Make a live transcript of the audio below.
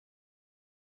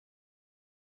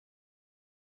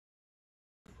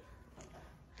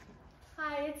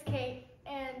Hi, it's Kate,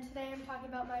 and today I'm talking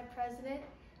about my president,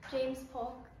 James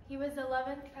Polk. He was the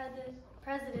 11th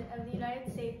president of the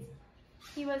United States.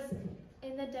 He was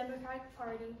in the Democratic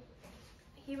Party.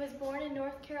 He was born in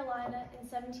North Carolina in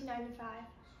 1795.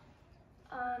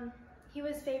 He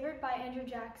was favored by Andrew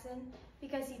Jackson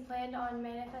because he planned on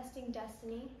manifesting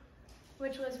destiny,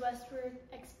 which was westward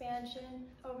expansion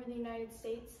over the United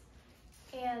States,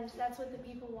 and that's what the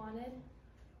people wanted.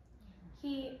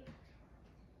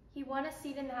 He won a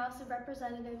seat in the House of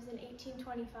Representatives in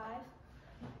 1825.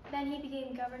 Then he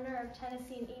became governor of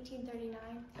Tennessee in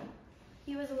 1839.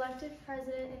 He was elected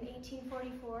president in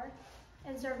 1844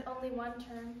 and served only one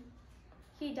term.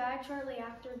 He died shortly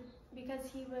after because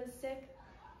he was sick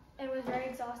and was very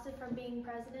exhausted from being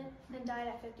president and died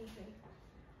at 53.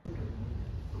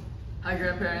 Hi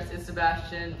grandparents, it's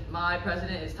Sebastian. My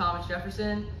president is Thomas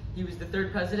Jefferson. He was the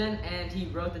third president and he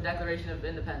wrote the Declaration of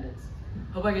Independence.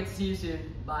 Hope I get to see you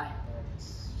soon. Bye.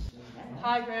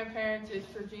 Hi grandparents, it's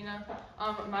Georgina.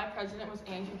 My president was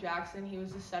Andrew Jackson. He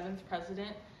was the 7th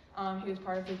president. He was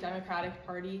part of the Democratic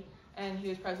Party and he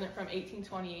was president from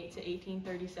 1828 to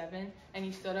 1837 and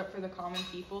he stood up for the common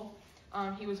people.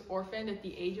 He was orphaned at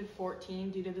the age of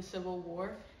 14 due to the Civil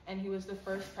War and he was the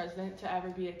first president to ever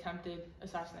be attempted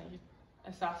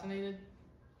assassinated.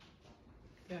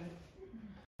 Good.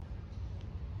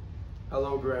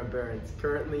 Hello grandparents.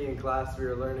 Currently in class we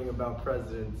are learning about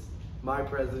presidents. My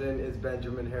president is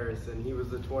Benjamin Harrison. He was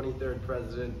the 23rd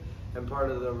president and part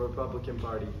of the Republican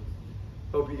Party.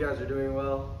 Hope you guys are doing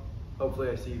well. Hopefully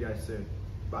I see you guys soon.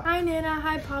 Bye. Hi Nana,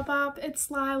 hi Pop-Pop,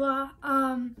 it's Lila.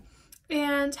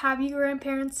 And happy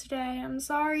grandparents today. I'm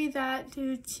sorry that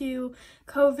due to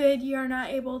COVID you are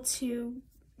not able to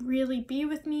really be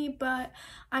with me, but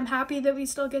I'm happy that we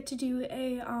still get to do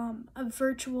a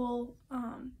virtual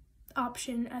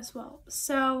option as well.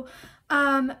 So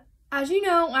as you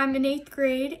know, I'm in 8th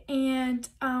grade and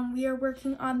we are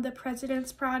working on the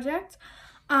President's Project.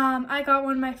 I got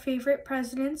one of my favorite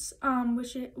presidents,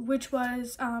 which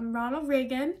was Ronald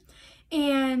Reagan,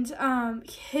 and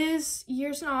his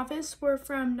years in office were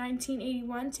from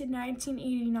 1981 to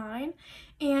 1989,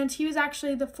 and he was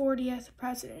actually the 40th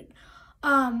president.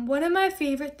 One of my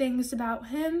favorite things about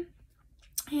him,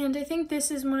 and I think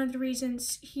this is one of the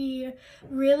reasons he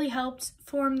really helped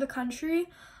form the country,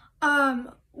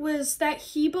 was that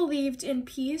he believed in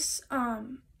peace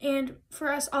and for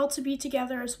us all to be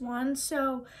together as one.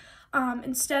 So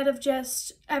instead of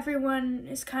just everyone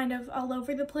is kind of all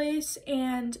over the place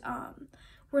and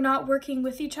we're not working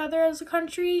with each other as a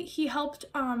country, he helped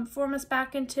form us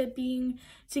back into being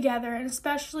together. And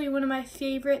especially one of my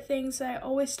favorite things that I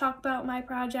always talk about in my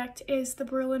project is the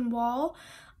Berlin Wall.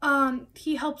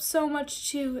 He helped so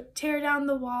much to tear down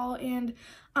the wall, and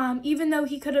even though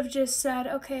he could have just said,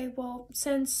 okay, well,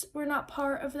 since we're not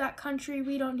part of that country,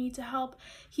 we don't need to help,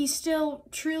 he still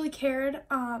truly cared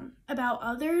about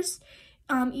others,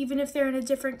 even if they're in a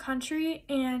different country,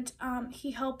 and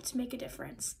he helped make a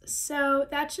difference. So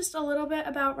that's just a little bit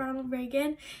about Ronald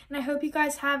Reagan, and I hope you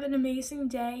guys have an amazing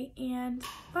day, and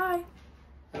bye.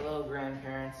 Hello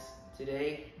grandparents.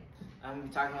 Today I'm going to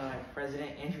be talking about my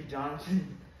president, Andrew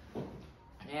Johnson.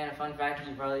 And a fun fact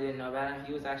you probably didn't know about him,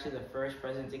 he was actually the first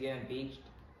president to get impeached.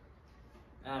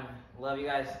 Love you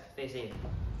guys. Stay safe.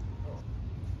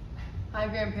 Hi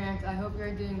grandparents, I hope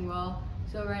you're doing well.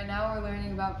 So right now we're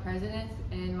learning about presidents,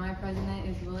 and my president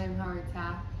is William Howard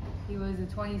Taft. He was the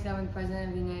 27th president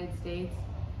of the United States.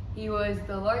 He was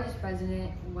the largest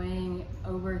president, weighing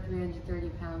over 330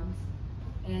 pounds.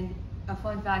 And a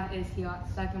fun fact is he got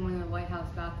stuck in one of the White House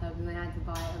bathtubs and they had to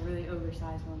buy a really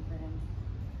oversized one for him.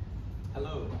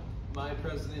 Hello, my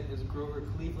president is Grover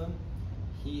Cleveland.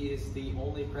 He is the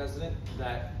only president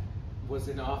that was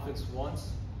in office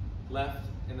once, left,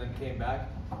 and then came back.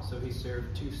 So he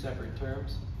served 2 separate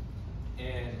terms.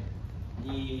 And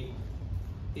he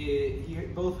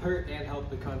both hurt and helped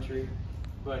the country.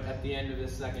 But at the end of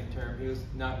his 2nd term, he was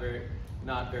not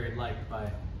very liked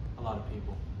by a lot of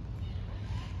people.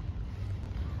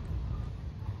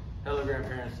 Hello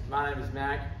grandparents, my name is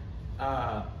Mac.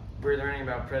 We're learning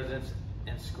about presidents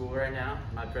in school right now.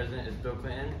 My president is Bill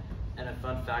Clinton, and a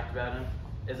fun fact about him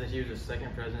is that he was the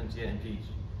 2nd president to get impeached.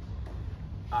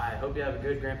 I hope you have a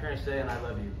good Grandparents' Day, and I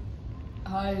love you.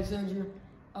 Hi, it's Andrew.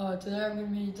 Today I'm going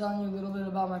to be telling you a little bit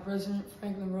about my president,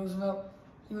 Franklin Roosevelt.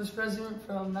 He was president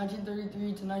from 1933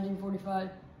 to 1945,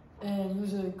 and he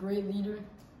was a great leader.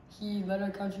 He led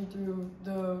our country through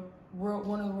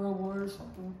one of the world wars,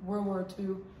 World War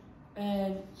II,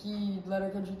 and he led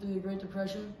our country through the Great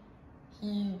Depression.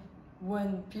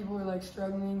 When people were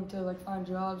struggling to find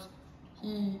jobs,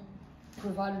 he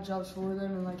provided jobs for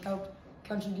them and helped the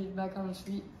country get back on its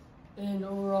feet. and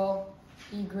overall,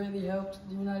 he greatly helped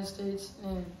the United States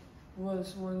and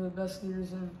was one of the best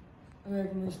leaders in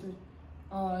American history.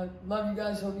 Love you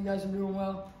guys, hope you guys are doing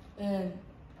well, and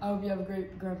I hope you have a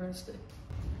great Grandparents' Day.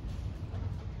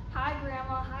 Hi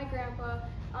Grandma, hi Grandpa.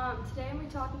 Today I'm going to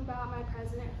be talking about my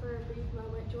president for a brief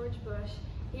moment, George Bush.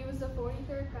 He was the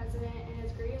 43rd president, and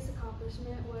his greatest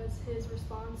accomplishment was his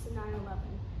response to 9/11.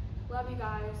 Love you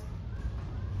guys.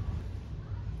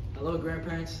 Hello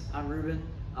grandparents, I'm Ruben.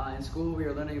 In school we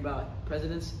are learning about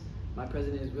presidents. My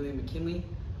president is William McKinley.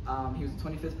 He was the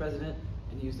 25th president,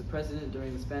 and he was the president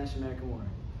during the Spanish-American War.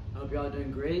 I hope you all are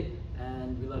doing great,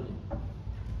 and we love you.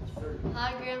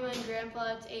 Hi Grandma and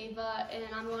Grandpa, it's Ava, and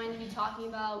I'm going to be talking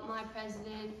about my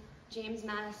president, James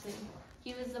Madison.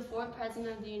 He was the 4th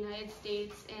president of the United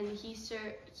States, and his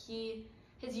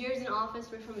years in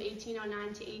office were from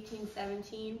 1809 to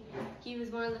 1817. He was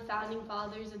one of the founding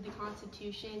fathers of the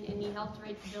Constitution, and he helped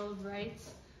write the Bill of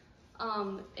Rights.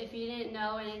 If you didn't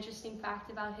know, an interesting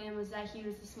fact about him was that he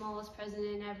was the smallest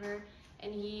president ever,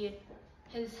 and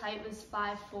his height was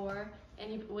 5'4",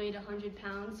 and he weighed 100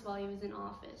 pounds while he was in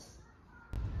office.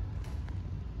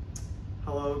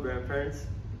 Hello, grandparents.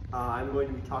 I'm going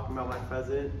to be talking about my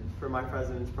president for my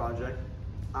president's project.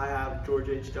 I have George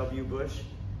H.W. Bush.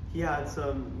 He had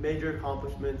some major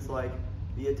accomplishments like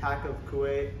the attack of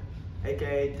Kuwait,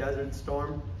 aka Desert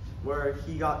Storm, where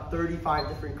he got 35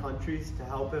 different countries to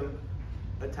help him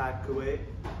attack Kuwait.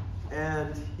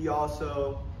 And he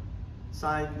also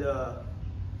signed the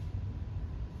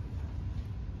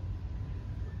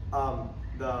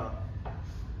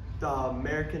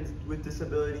Americans with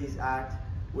Disabilities Act,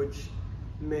 which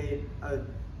made a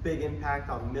big impact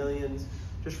on millions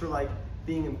just for like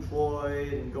being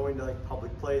employed and going to like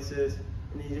public places,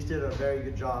 and he just did a very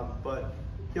good job. But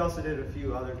he also did a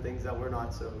few other things that were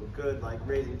not so good, like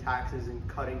raising taxes and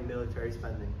cutting military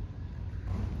spending.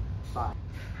 Bye.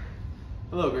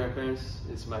 Hello grandparents,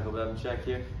 it's Michael Babenchak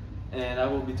here, and I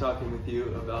will be talking with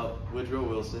you about Woodrow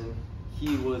Wilson.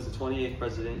 He was the 28th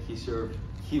president.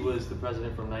 He was the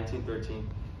president from 1913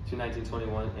 to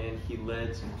 1921, and he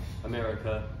led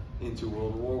America into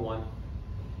World War I.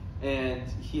 And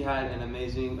he had an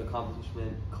amazing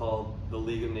accomplishment called the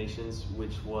League of Nations,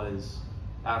 which was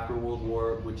after World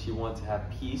War, which he wanted to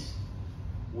have peace,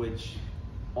 which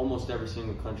almost every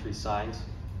single country signed,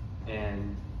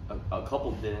 and a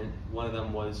couple didn't. One of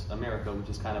them was America, which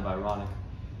is kind of ironic.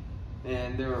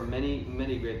 And there are many,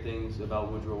 many great things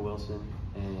about Woodrow Wilson,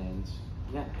 and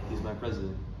yeah, he's my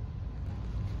president.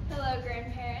 Hello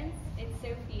grandparents, it's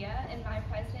Sophia, and my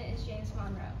president is James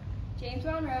Monroe. James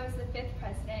Monroe is the 5th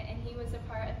president, and he was a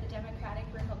part of the Democratic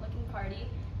Republican Party,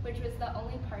 which was the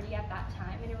only party at that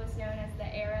time, and it was known as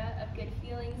the era of good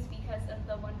feelings because of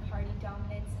the one-party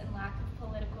dominance and lack of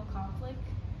political conflict.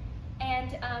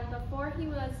 And before he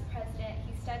was president,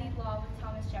 he studied law with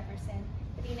Thomas Jefferson,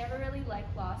 but he never really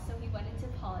liked law, so he went into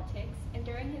politics. And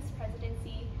during his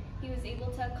presidency, he was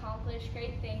able to accomplish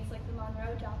great things like the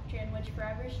Monroe Doctrine, which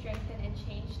forever strengthened and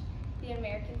changed the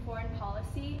American foreign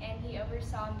policy, and he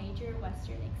oversaw major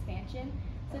Western expansion.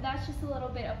 So that's just a little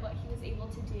bit of what he was able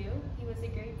to do. He was a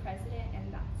great president,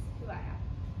 and that's who I am.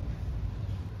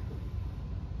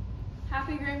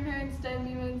 Happy Grandparents' Day,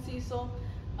 Lima and Cecil.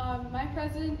 My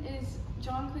president is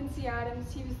John Quincy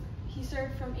Adams. He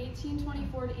served from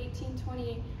 1824 to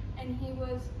 1828, and he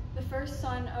was the first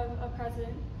son of a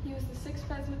president. He was the 6th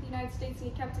president of the United States, and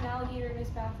he kept an alligator in his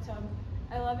bathtub.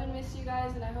 I love and miss you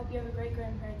guys, and I hope you have a great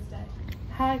Grandparents' Day.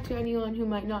 Hi to anyone who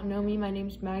might not know me. My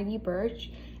name's Maggie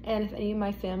Birch, and if any of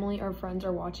my family or friends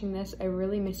are watching this, I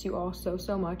really miss you all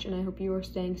so much, and I hope you are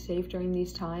staying safe during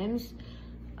these times.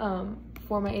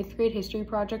 For my 8th grade history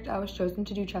project, I was chosen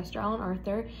to do Chester Alan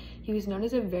Arthur. He was known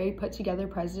as a very put-together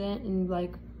president and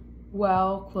like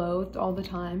well-clothed all the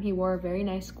time. He wore very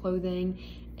nice clothing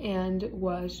and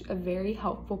was a very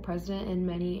helpful president in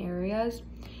many areas.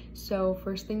 So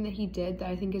first thing that he did that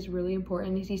I think is really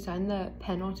important is he signed the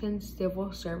Pendleton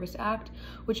Civil Service Act,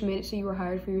 which made it so you were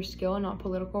hired for your skill and not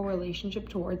political relationship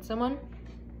towards someone.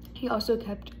 He also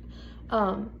kept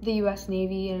the U.S.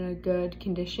 Navy in a good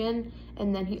condition,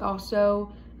 and then he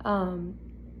also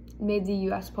made the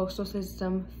U.S. postal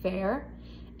system fair,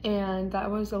 and that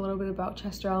was a little bit about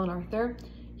Chester Alan Arthur.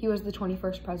 He was the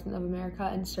 21st president of America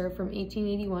and served from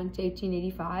 1881 to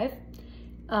 1885.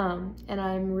 And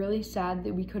I'm really sad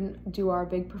that we couldn't do our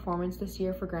big performance this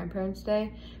year for Grandparents'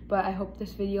 Day, but I hope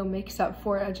this video makes up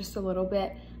for it just a little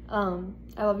bit. I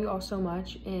love you all so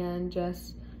much, and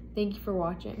just thank you for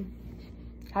watching.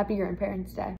 Happy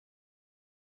Grandparents' Day.